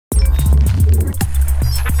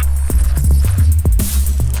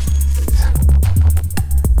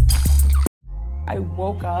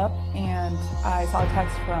woke up and I saw a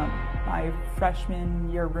text from my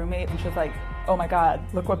freshman year roommate, and she was like, oh my god,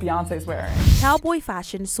 look what Beyonce's wearing. Cowboy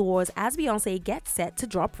fashion soars as Beyonce gets set to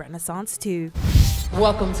drop Renaissance 2.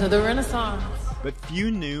 Welcome to the Renaissance. But few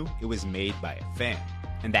knew it was made by a fan,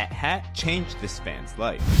 and that hat changed this fan's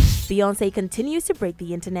life. Beyonce continues to break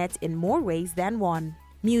the internet in more ways than one.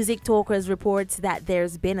 Music Talkers reports that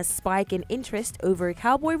there's been a spike in interest over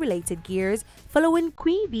cowboy-related gears following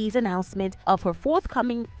Queen Bee's announcement of her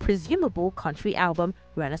forthcoming presumable country album,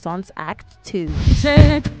 Renaissance Act 2.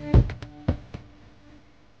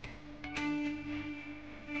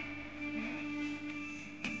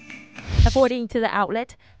 According to the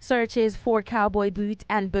outlet, searches for cowboy boots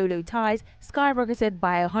and bolo ties skyrocketed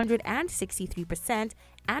by 163%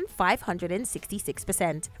 and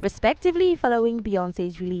 566%, respectively, following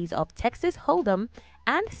Beyonce's release of Texas Hold'em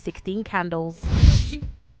and 16 Candles.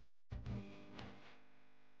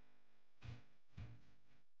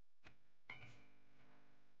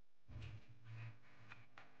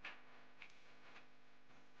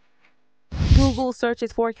 Google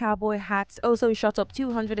searches for cowboy hats also shot up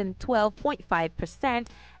 212.5%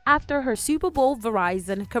 after her Super Bowl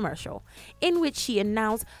Verizon commercial, in which she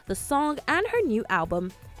announced the song and her new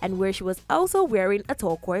album, and where she was also wearing a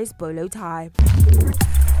turquoise bolo tie.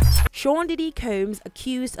 Sean Diddy Combs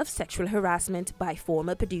accused of sexual harassment by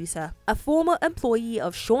former producer. A former employee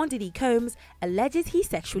of Sean Diddy Combs alleges he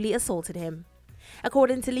sexually assaulted him.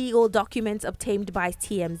 According to legal documents obtained by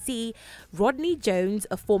TMZ, Rodney Jones,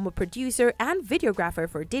 a former producer and videographer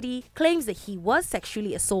for Diddy, claims that he was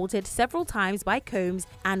sexually assaulted several times by Combs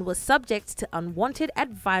and was subject to unwanted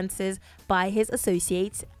advances by his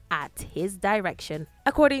associates at his direction.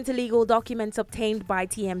 According to legal documents obtained by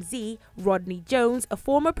TMZ, Rodney Jones, a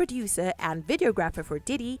former producer and videographer for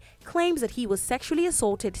Diddy, claims that he was sexually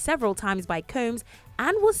assaulted several times by Combs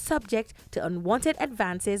and was subject to unwanted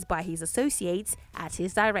advances by his associates at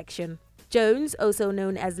his direction. Jones, also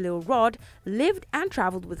known as Lil Rod, lived and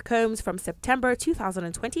traveled with Combs from September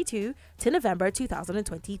 2022 to November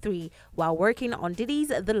 2023 while working on Diddy's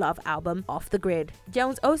The Love album, Off the Grid.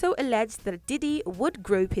 Jones also alleged that Diddy would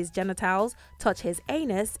grope his genitals, touch his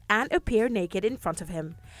anus, and appear naked in front of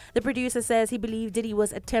him. The producer says he believed Diddy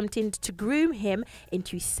was attempting to groom him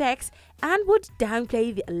into sex and would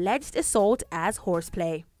downplay the alleged assault as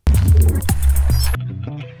horseplay.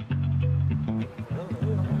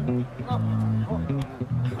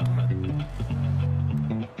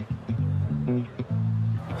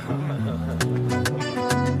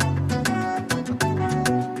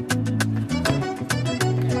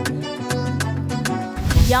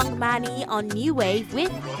 Young Manny on New Wave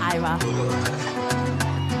with Ira.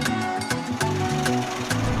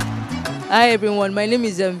 Hi everyone, my name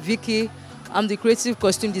is Vicky. I'm the creative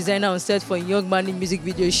costume designer on set for Young Manny music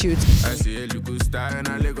video shoot.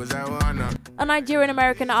 A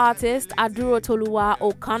Nigerian-American artist, Aduro Toluwa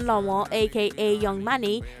Okanlawo, aka Young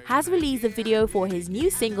Manny, has released a video for his new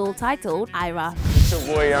single titled Ira. It's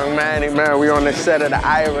your boy Young Manny, man. We on the set of the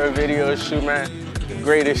Ira video shoot, man. The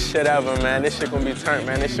greatest shit ever, man. This shit gonna be turned,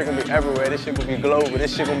 man. This shit gonna be everywhere. This shit gonna be global.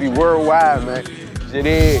 This shit gonna be worldwide, man.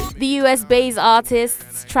 The US-based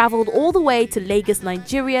artists traveled all the way to Lagos,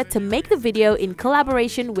 Nigeria to make the video in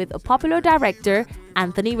collaboration with a popular director,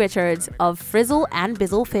 Anthony Richards of Frizzle and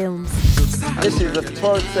Bizzle Films. This is the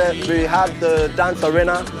third set. We have the dance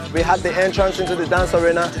arena. We have the entrance into the dance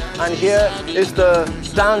arena. And here is the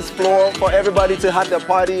dance floor for everybody to have their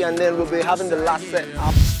party, and then we'll be having the last set.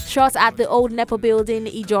 Shot at the old NEPA building,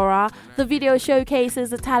 Ijora, the video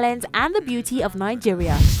showcases the talent and the beauty of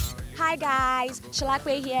Nigeria. Hi guys,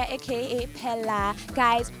 Shalakwe here, aka Pella.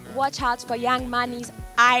 Guys, watch out for Young Manny's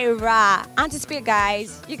Ira. Anticipate,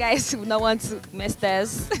 guys. You guys will not want to miss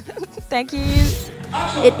this. Thank you.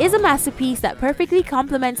 It is a masterpiece that perfectly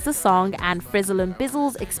complements the song, and Frizzle and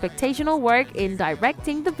Bizzle's expectational work in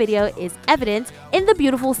directing the video is evident in the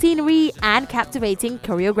beautiful scenery and captivating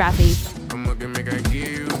choreography.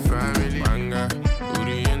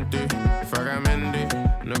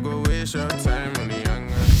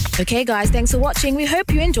 Okay guys, thanks for watching. We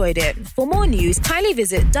hope you enjoyed it. For more news, kindly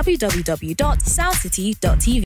visit www.soundcity.tv.